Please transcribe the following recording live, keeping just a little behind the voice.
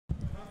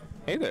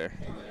Hey there.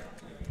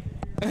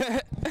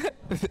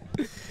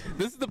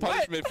 This is the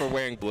punishment for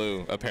wearing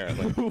blue,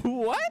 apparently.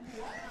 What?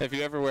 If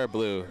you ever wear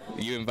blue,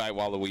 you invite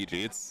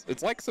Waluigi.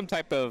 It's like some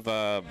type of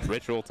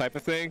ritual type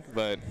of thing,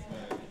 but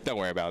don't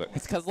worry about it.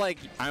 It's because, like,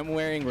 I'm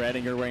wearing red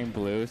and you're wearing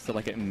blue, so,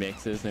 like, it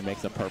mixes and it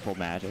makes a purple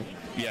magic.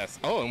 Yes.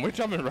 Oh, and we're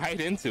jumping right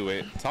into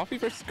it. Toffee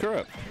versus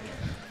Kura.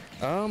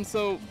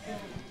 So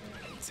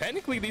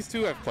technically these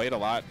two have played a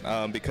lot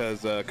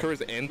because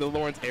Kura's in the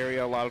Lawrence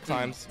area a lot of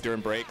times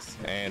during breaks,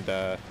 and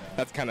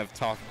that's kind of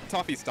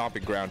Toffee's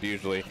stomping ground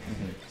usually.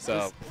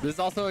 So this is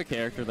also a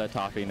character that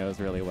Toffee knows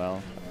really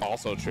well.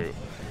 Also true.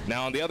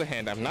 Now on the other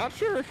hand, I'm not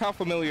sure how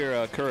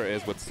familiar Kura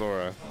is with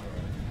Sora.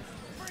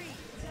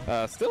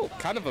 Still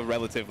kind of a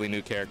relatively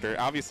new character.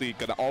 Obviously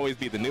gonna always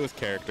be the newest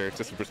character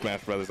to Super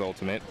Smash Bros.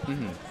 Ultimate.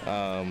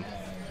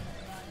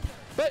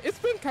 But it's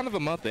been kind of a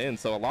month in,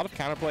 so a lot of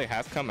counterplay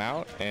has come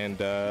out, and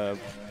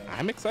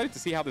I'm excited to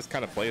see how this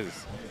kind of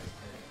plays.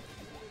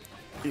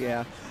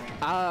 Yeah.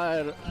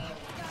 I'd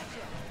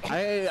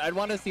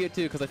want to see it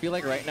too, because I feel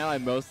like right now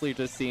I'm mostly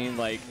just seeing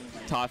like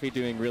Toffee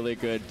doing really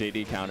good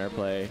Diddy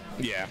counterplay.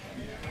 Yeah.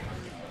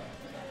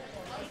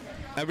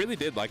 I really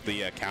did like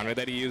the counter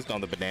that he used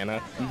on the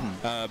banana,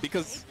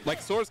 because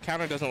like Sora's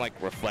counter doesn't like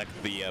reflect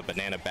the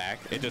banana back.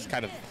 It just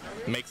kind of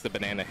makes the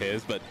banana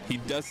his, but he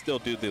does still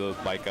do the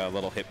like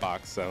little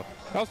hitbox. So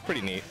that was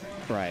pretty neat.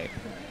 Right.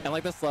 And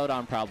like the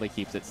slowdown probably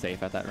keeps it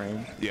safe at that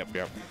range. Yep.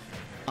 You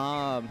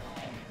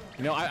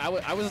know,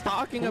 I was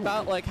talking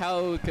about like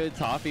how good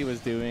Toffee was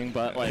doing,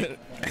 but like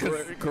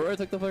Kura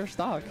took the first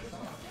stock.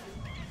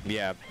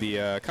 Yeah,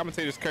 the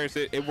commentators curse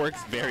it. It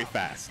works very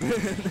fast,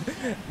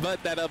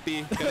 but that up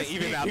B gonna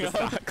even out the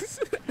stocks.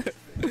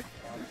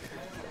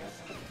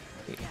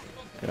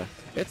 Yeah.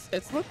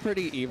 It's looked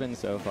pretty even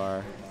so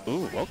far.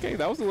 Ooh, okay,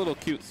 that was a little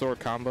cute Sora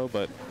combo,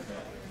 but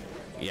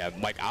yeah,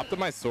 like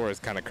optimized Sora is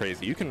kind of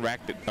crazy. You can rack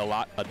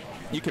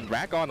you can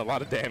rack on a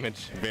lot of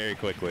damage very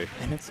quickly.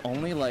 And it's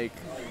only like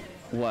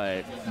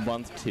what,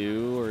 month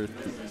 2 or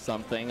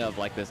something of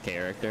like this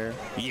character.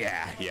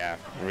 Yeah,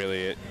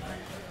 really.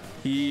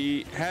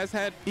 He's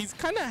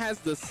kind of has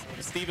this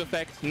Steve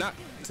effect, not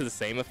to the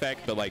same effect,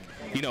 but like,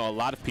 you know, a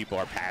lot of people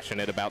are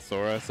passionate about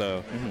Sora,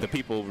 so the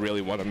people really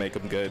want to make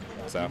him good,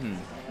 so.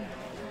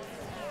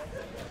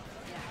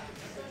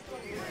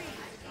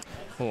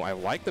 Oh, I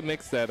like the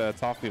mix that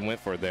Toffee went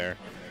for there.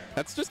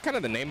 That's just kind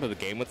of the name of the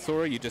game with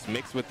Sora. You just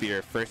mix with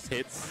your first 2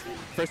 hits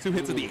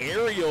of the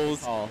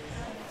aerials,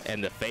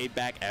 and the fade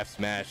back F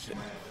smash.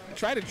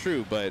 Tried and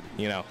true, but,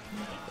 you know,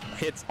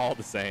 hits all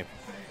the same.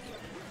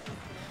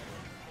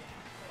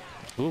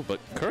 Ooh, but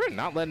Kura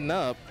not letting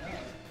up.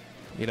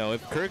 You know,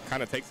 if Kura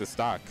kind of takes the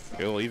stock,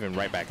 it'll even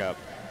right back up.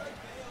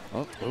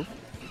 Oh.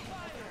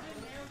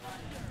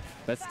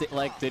 That's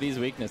like Diddy's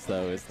weakness,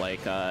 though, is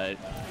like, God,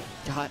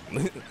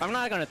 I'm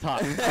not gonna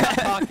talk. I'm not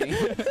talking.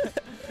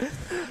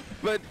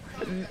 But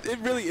it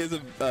really is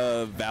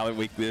a valid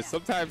weakness.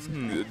 Sometimes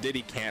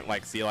Diddy can't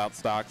like seal out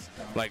stocks.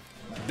 Like,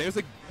 there's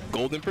a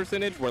golden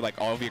percentage where like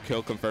all of your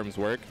kill confirms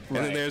work, and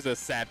then there's a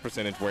sad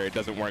percentage where it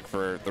doesn't work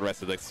for the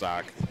rest of the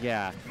stock.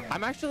 Yeah,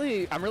 I'm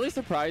really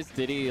surprised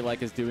Diddy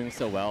like is doing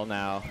so well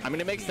now. I mean,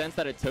 it makes sense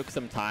that it took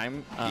some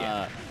time,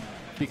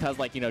 because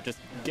like, you know, just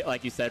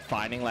like you said,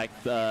 finding like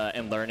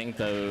and learning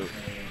the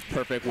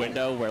perfect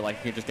window where like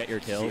you can just get your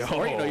kills,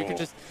 or you know, you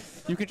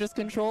could just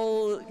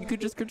control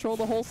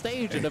the whole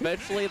stage, and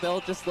eventually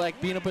they'll just like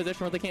be in a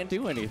position where they can't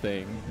do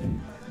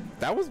anything.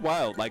 That was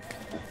wild. Like,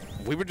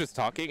 we were just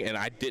talking, and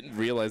I didn't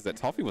realize that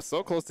Toffee was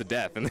so close to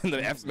death, and then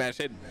the F smash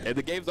hit, and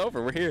the game's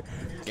over. We're here,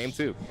 game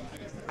 2.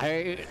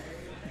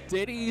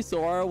 Diddy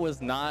Sora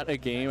was not a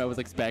game I was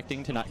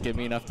expecting to not give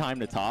me enough time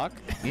to talk.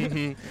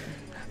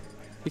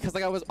 Because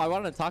like I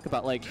wanted to talk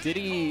about like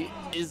Diddy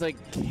is a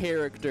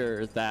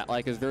character that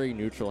like is very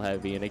neutral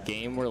heavy in a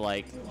game where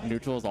like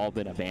neutral's all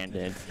been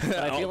abandoned. But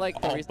I feel like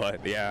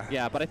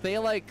yeah, but I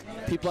feel like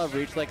people have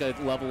reached like a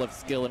level of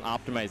skill and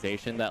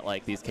optimization that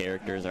like these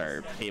characters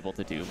are able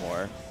to do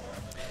more.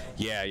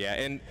 Yeah,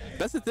 and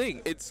that's the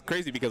thing. It's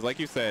crazy because, like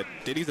you said,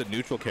 Diddy's a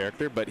neutral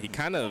character, but he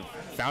kind of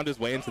found his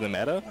way into the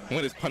meta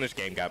when his punish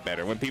game got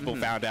better, when people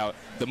found out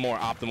the more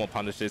optimal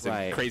punishes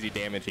and crazy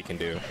damage he can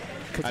do.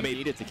 Because he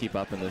needed to keep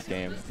up in this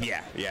game.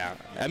 Yeah.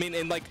 I mean,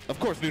 and like, of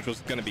course,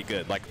 neutral's going to be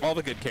good. Like, all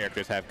the good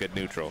characters have good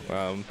neutral.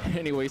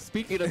 Anyway,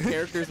 speaking of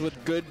characters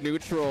with good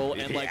neutral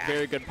and like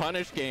very good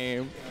punish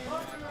game,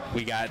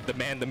 we got the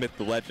man, the myth,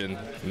 the legend,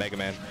 Mega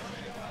Man.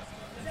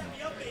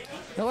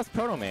 No, that's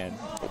Proto Man.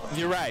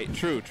 You're right.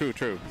 True.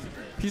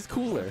 He's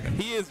cooler.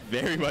 He is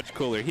very much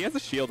cooler. He has a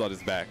shield on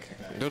his back.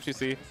 Don't you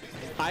see?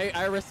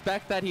 I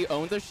respect that he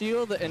owns a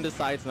shield and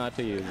decides not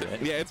to use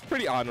it. Yeah, it's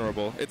pretty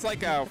honorable. It's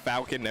like how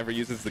Falcon never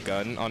uses the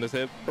gun on his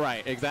hip.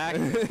 Right,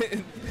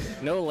 exactly.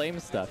 No lame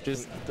stuff.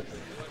 Just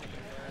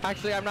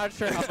actually, I'm not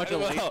sure how much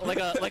like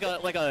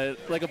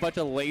a bunch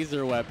of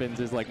laser weapons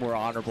is like more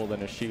honorable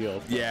than a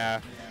shield. Yeah.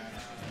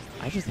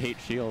 I just hate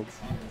shields.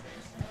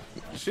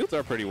 Shields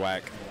are pretty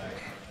whack.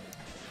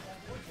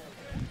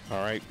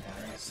 All right.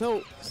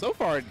 So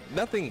far,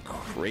 nothing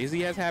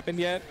crazy has happened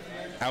yet.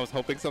 I was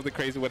hoping something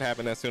crazy would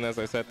happen as soon as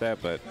I said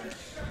that, but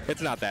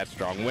it's not that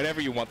strong.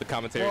 Whenever you want the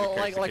commentator to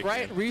curse to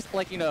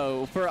kick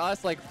in. for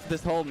us, like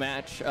this whole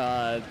match,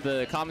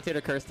 the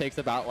commentator curse takes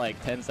about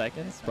like 10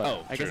 seconds,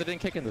 but I guess it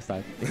didn't kick in this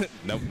time.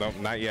 Nope,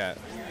 not yet.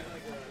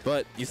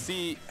 But you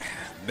see,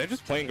 they're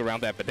just playing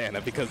around that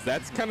banana because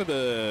that's kind of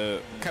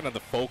the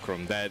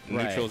fulcrum that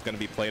neutral is going to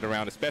be played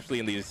around, especially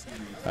in these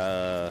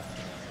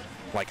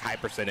like high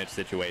percentage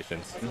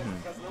situations.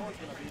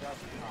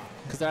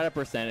 Because they're at a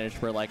percentage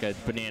where like a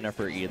banana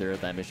for either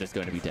of them is just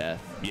going to be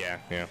death. Yeah.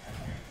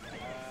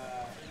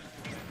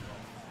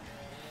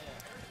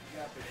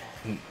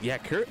 Yeah,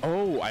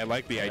 oh, I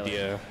like the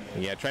idea.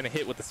 Yeah, trying to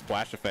hit with the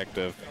splash effect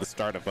of the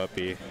start of up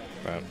B.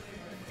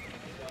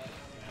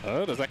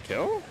 Oh, does that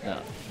kill?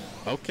 No.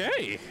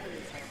 Okay.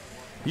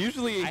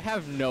 Usually... I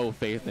have no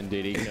faith in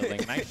Diddy killing,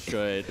 and I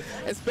should.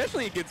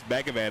 Especially against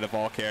Mega Man of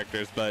all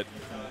characters, but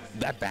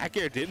that back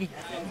air didn't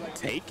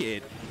take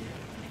it.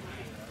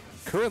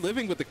 Kura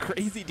living with the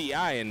crazy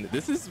DI, and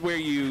this is where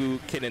you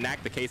can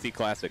enact the KC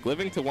Classic.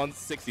 Living to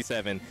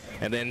 167,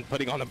 and then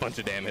putting on a bunch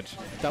of damage.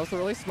 That was a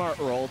really smart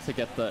roll to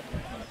get the...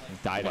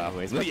 Died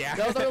anyways. But yeah.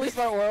 That was a really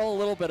smart roll a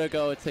little bit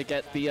ago to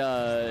get the...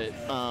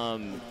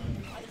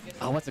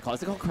 Oh, what's it called?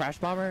 Is it called Crash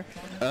Bomber?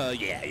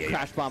 Yeah.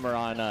 Crash Bomber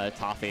on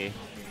Toffee.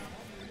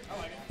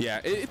 Yeah,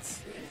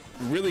 it's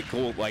really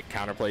cool, like,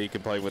 counterplay you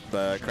can play with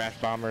the Crash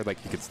Bomber. Like,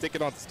 you can stick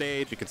it on the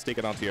stage, you can stick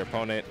it onto your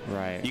opponent.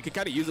 Right. You can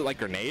kind of use it like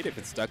grenade if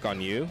it's stuck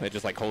on you. It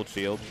just, like, holds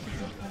shield,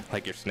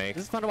 like your snake.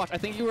 This is fun to watch. I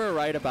think you were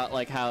right about,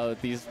 like, how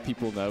these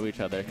people know each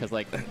other, because,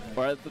 like,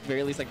 or at the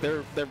very least, like,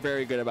 they're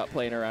very good about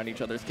playing around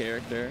each other's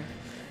character.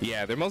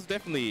 Yeah, there most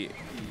definitely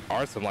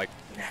are some, like,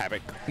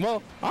 Havoc.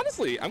 Well,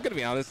 honestly, I'm going to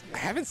be honest, I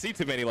haven't seen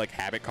too many, like,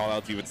 Havoc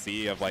callouts you would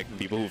see of, like,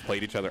 people who've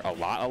played each other a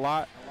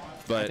lot.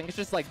 But I think it's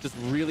just like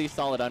really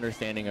solid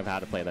understanding of how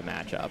to play the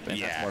matchup, and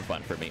that's more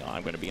fun for me.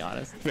 I'm going to be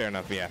honest. Fair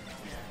enough, yeah.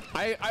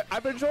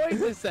 I'm enjoying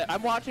this set.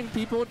 I'm watching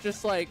people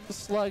just like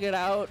slug it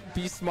out,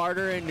 be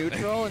smarter and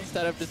neutral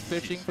instead of just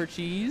fishing for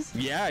cheese.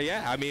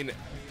 Yeah. I mean,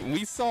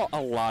 we saw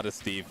a lot of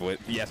Steve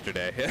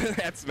yesterday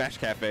at Smash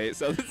Cafe,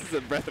 so this is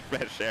a breath of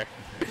fresh air.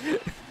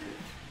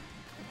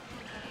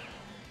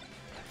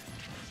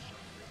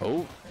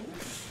 Oh.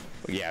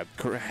 Yeah,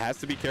 has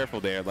to be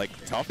careful there. Like,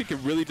 Toffee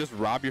can really just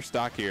rob your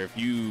stock here if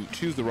you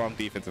choose the wrong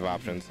defensive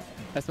options.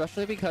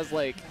 Especially because,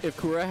 like, if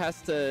Kura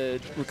has to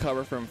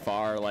recover from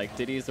far, like,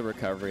 Diddy's a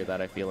recovery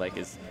that I feel like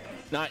is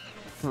not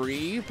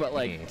free, but,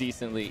 like,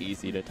 decently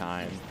easy to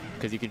time.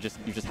 Because you just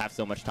have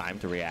so much time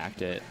to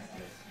react it.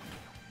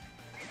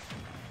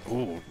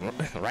 Ooh,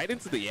 right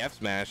into the F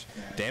smash.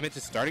 Damage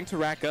is starting to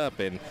rack up,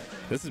 and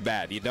this is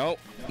bad.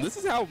 This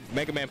is how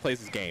Mega Man plays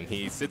his game.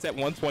 He sits at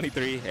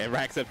 123 and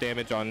racks up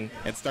damage and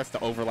starts to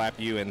overlap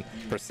you in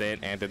percent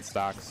and in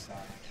stocks.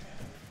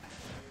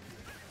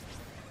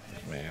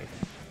 Man.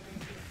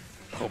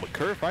 Oh, but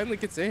Kura finally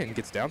gets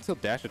down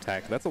tilt dash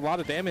attack. That's a lot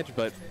of damage,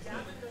 but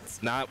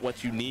it's not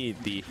what you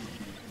need. The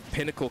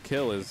pinnacle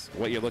kill is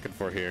what you're looking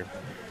for here.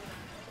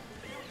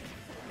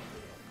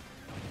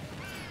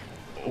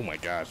 Oh my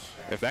gosh,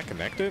 if that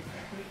connected.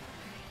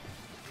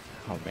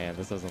 Oh man,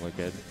 this doesn't look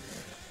good.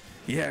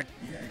 Yeah,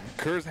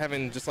 Kura's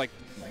having just like...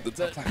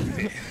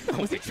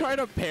 Was he trying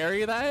to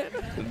parry that?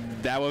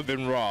 That would have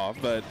been raw,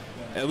 but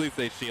at least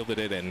they shielded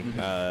it and,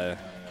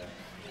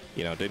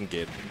 didn't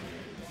get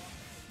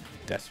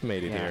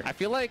decimated here. I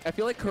feel like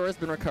Kura's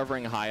been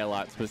recovering high a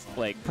lot,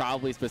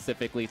 probably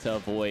specifically to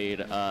avoid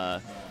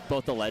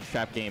both the ledge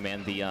trap game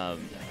and the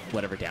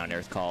whatever down air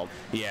is called.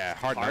 Yeah,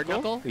 hard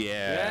knuckle?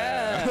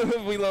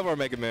 Yeah. We love our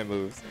Mega Man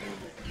moves.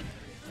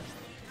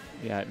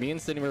 Yeah, me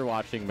and Sydney were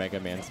watching Mega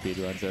Man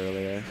speedruns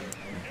earlier.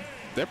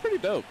 They're pretty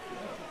dope.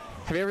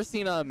 Have you ever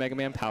seen Mega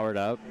Man Powered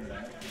Up?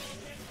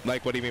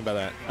 Like, what do you mean by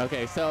that?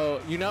 Okay, so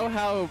you know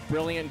how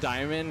Brilliant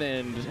Diamond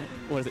and,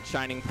 what is it,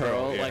 Shining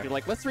Pearl? Yeah.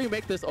 Like, let's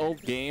remake this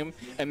old game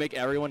and make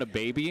everyone a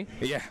baby?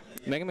 Yeah.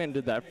 Mega Man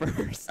did that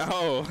first.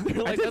 Oh.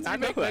 They're like, let's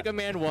remake Mega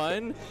Man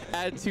 1,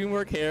 add 2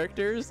 more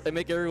characters, and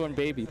make everyone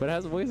baby. But it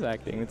has voice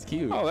acting. It's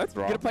cute. Oh, that's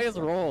wrong. You gotta play his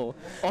role.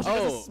 Also,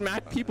 you have to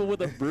smack people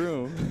with a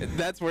broom.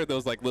 That's where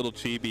those, like, little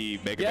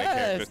chibi Mega Man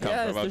characters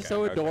come from. They're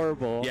so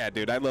adorable. Yeah,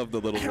 dude, I love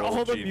the little And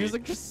all the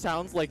music just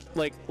sounds like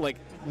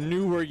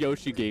newer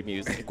Yoshi game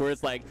music, where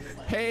it's like,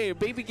 hey,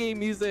 baby game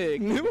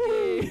music.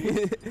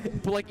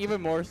 But, like,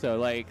 even more so.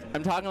 Like,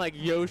 I'm talking, like,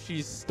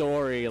 Yoshi's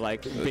story,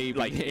 like, baby.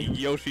 Like,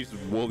 Yoshi's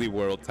Woolly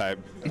World type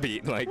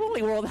beat. Like,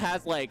 Woolly World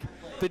has, like,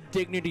 the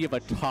dignity of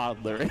a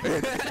toddler.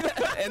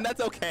 And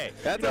that's okay.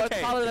 That's okay.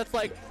 A toddler that's,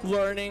 like,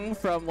 learning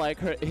from, like,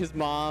 his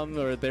mom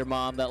or their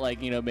mom that, like,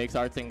 makes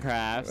arts and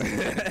crafts.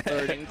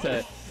 Learning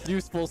to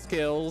useful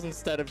skills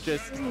instead of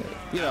just,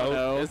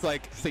 it's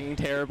like singing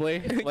terribly,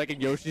 like a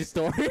Yoshi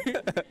story.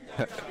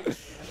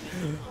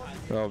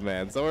 Oh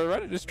man, so we're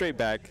running just straight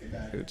back.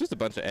 Just a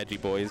bunch of edgy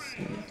boys.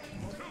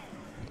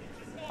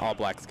 All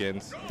black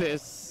skins.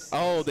 This.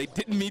 Oh, they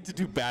didn't mean to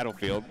do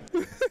Battlefield.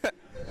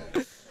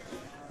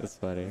 That's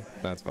funny.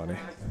 That's funny.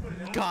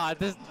 God,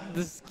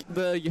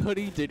 the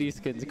hoodie Diddy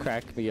skins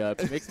crack me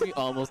up. It makes me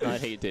almost not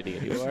hate Diddy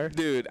anymore.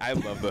 Dude, I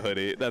love the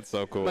hoodie. That's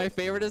so cool. My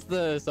favorite is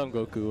the Son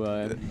Goku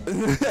one.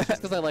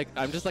 Just because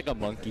I'm just like a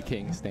Monkey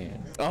King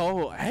stan.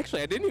 Oh,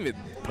 actually, I didn't even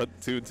put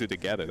two and two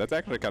together. That's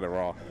actually kind of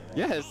raw.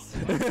 Yes.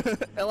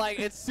 And, like,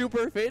 it's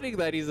super fitting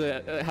that he's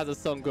has a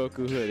Son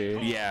Goku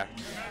hoodie. Yeah.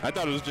 I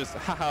thought it was just,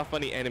 haha,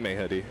 funny anime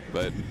hoodie,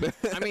 but...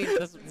 I mean,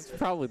 that's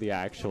probably the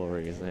actual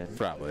reason.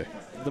 Probably.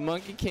 The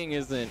Monkey King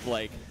isn't,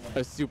 like,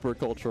 a super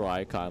cultural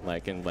icon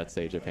like in, let's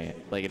say, Japan.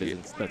 Like it is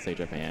in, let's say,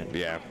 Japan.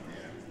 Yeah.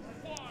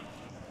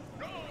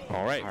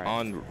 All right,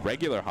 on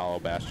regular Hollow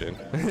Bastion.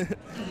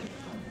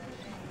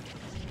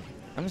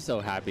 I'm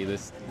so happy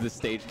this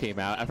stage came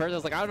out. At first I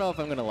was like, I don't know if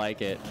I'm gonna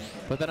like it,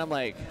 but then I'm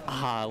like,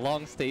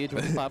 long stage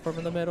with a platform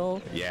in the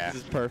middle. Yeah.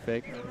 This is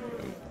perfect.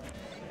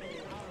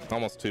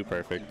 Almost too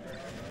perfect.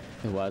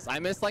 It was. I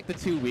missed like the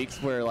 2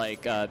 weeks where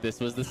like this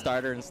was the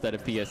starter instead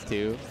of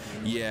PS2.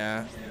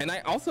 Yeah, and I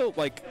also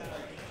like.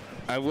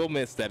 I will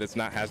miss that it's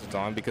not Hazards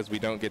On because we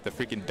don't get the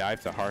freaking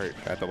dive to heart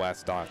at the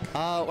last stock.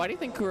 Why do you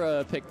think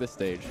Kura picked this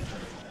stage?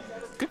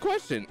 Good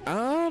question.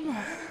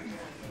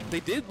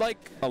 They did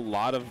like a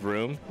lot of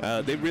room.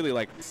 They really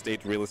like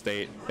stage real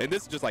estate, and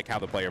this is just like how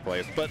the player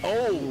plays. But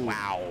oh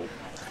wow!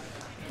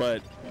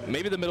 But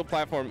maybe the middle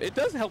platform, it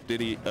does help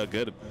Diddy a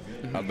good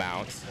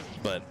amount.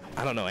 But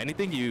I don't know,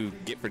 anything you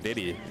get for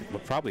Diddy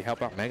would probably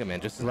help out Mega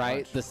Man just as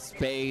much. The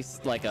space,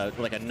 like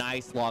a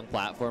nice long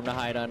platform to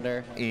hide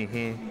under.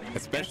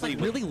 Especially it's like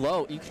really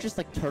low. You could just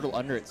like turtle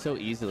under it so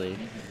easily.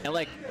 And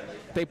like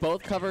they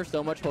both cover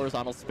so much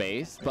horizontal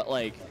space, but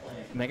like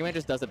Mega Man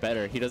just does it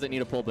better. He doesn't need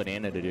to pull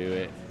banana to do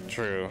it.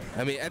 True.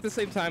 I mean, at the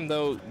same time,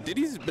 though,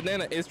 Diddy's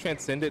banana is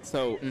transcendent,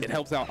 so it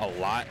helps out a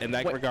lot in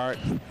that regard.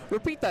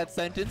 Repeat that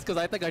sentence, because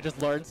I think I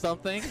just learned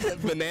something.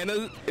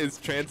 Banana is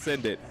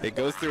transcendent. It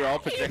goes through all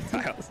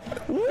projectiles.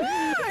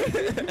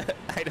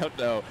 I don't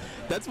know.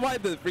 That's why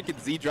the freaking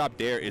Z-drop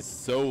dare is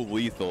so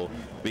lethal,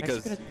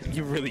 because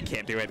you really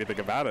can't do anything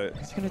about it.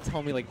 It's going to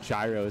tell me, like,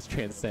 gyro is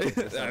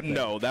transcendent.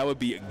 No, that would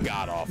be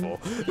god-awful.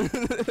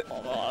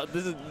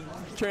 This is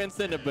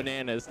transcendent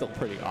banana is still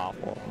pretty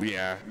awful.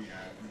 Yeah.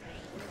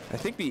 I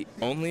think the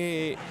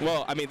only,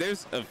 well, I mean,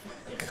 there's a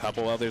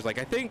couple others. Like,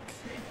 I think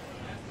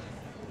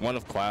one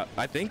of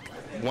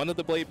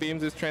the blade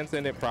beams is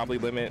transcendent, probably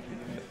limit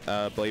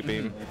blade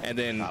beam, and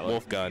then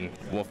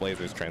wolf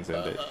laser is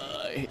transcendent.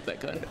 I hate that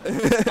gun.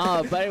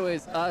 But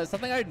anyways,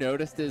 something I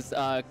noticed is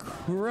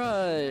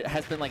Kura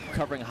has been like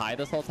covering high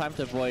this whole time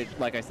to avoid,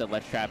 like I said,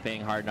 ledge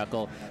trapping, hard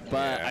knuckle.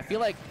 But I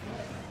feel like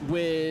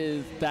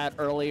with that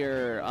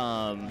earlier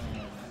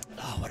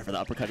whatever the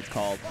uppercut is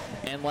called,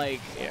 and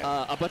like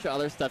a bunch of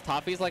other stuff,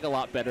 Toffee's like a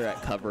lot better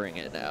at covering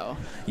it now.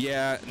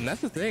 Yeah, and that's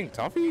the thing.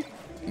 Toffee,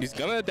 he's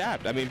gonna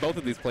adapt. I mean, both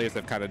of these players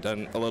have kind of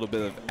done a little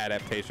bit of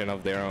adaptation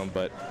of their own,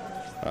 but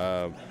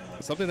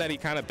something that he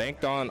kind of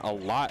banked on a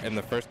lot in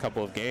the first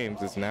couple of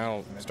games is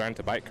now starting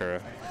to bite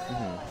Kura.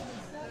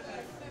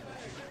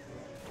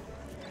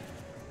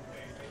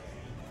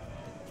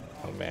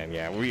 Oh man,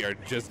 yeah, we are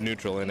just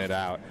neutral in it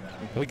out.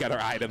 We got our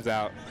items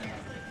out.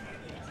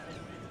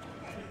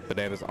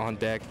 Banana's on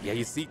deck. Yeah,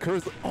 you see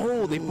Kura's.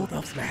 Oh, they both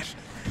up smash.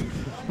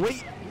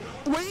 Wait.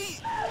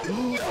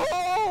 No!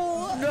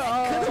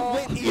 Could have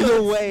went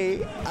either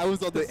way. I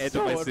was on the edge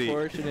of my seat.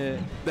 Unfortunate.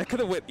 That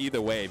could have went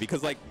either way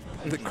because like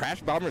the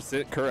crash bomber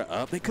sent Kura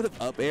up. They could have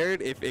up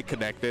aired if it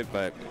connected,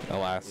 but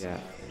alas. Yeah.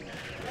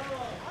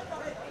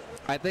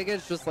 I think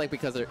it's just like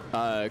because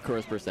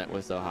Kura's percent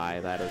was so high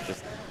that it was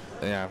just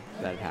that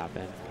it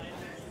happened.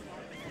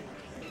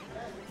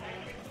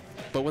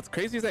 But what's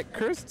crazy is that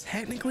Kura's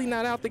technically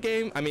not out the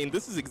game. I mean,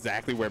 this is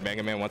exactly where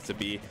Mega Man wants to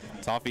be.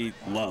 Toffee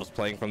loves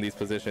playing from these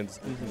positions.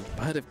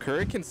 But if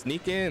Kura can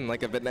sneak in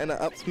like a banana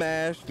up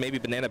smash, maybe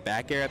banana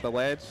back air at the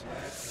ledge.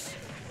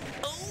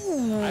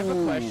 I have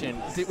a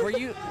question. Were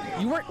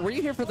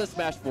you here for the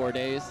Smash 4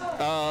 days?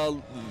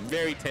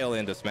 Very tail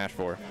end of Smash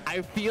 4.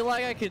 I feel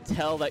like I could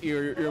tell that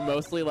you're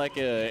mostly like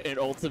an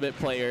ultimate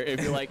player.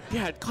 If you're like,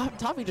 yeah,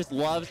 Toffee just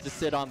loves to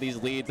sit on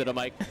these leads, and I'm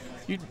like,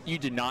 you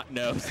did not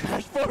know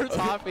Smash 4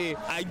 Toffee.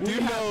 I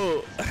do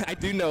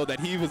know that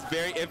he was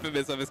very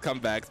infamous of his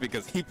comebacks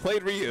because he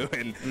played Ryu,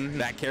 and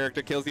that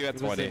character kills you at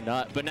 20.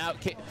 But now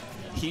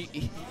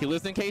he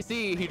lives in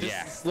KC. He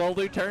just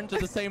slowly turned to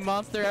the same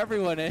monster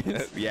everyone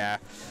is. Yeah.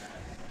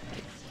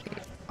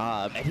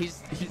 And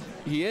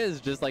he is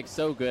just like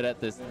so good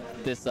at this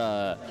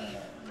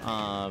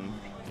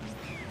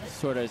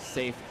sort of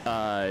safe,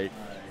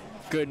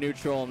 good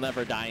neutral,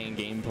 never dying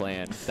game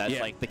plan. That's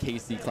like the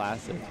KC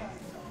classic.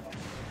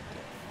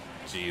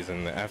 Jeez,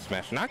 and the F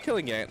smash not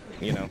killing it,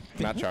 you know,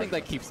 not charging. I think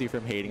that keeps you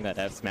from hating that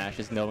F smash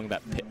is knowing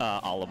that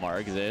Olimar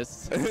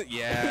exists.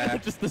 Yeah.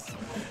 Just this.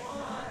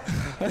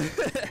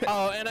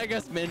 Oh, and I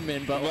guess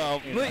Min, but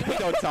well, we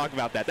don't talk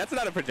about that. That's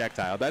not a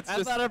projectile. That's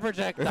just not a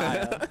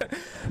projectile.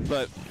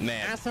 But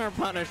man, that's not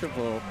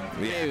punishable.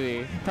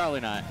 Maybe, probably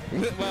not.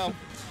 Well,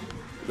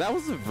 That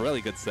was a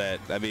really good set.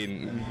 I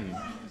mean,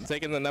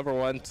 taking the number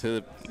 1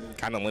 to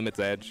kind of limits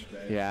Edge.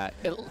 Yeah,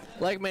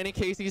 like many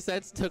Casey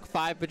sets, took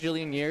 5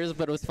 bajillion years,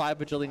 but it was 5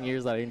 bajillion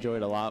years that I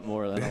enjoyed a lot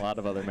more than a lot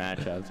of other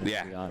matchups, to be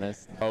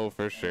honest. Oh,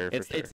 for sure.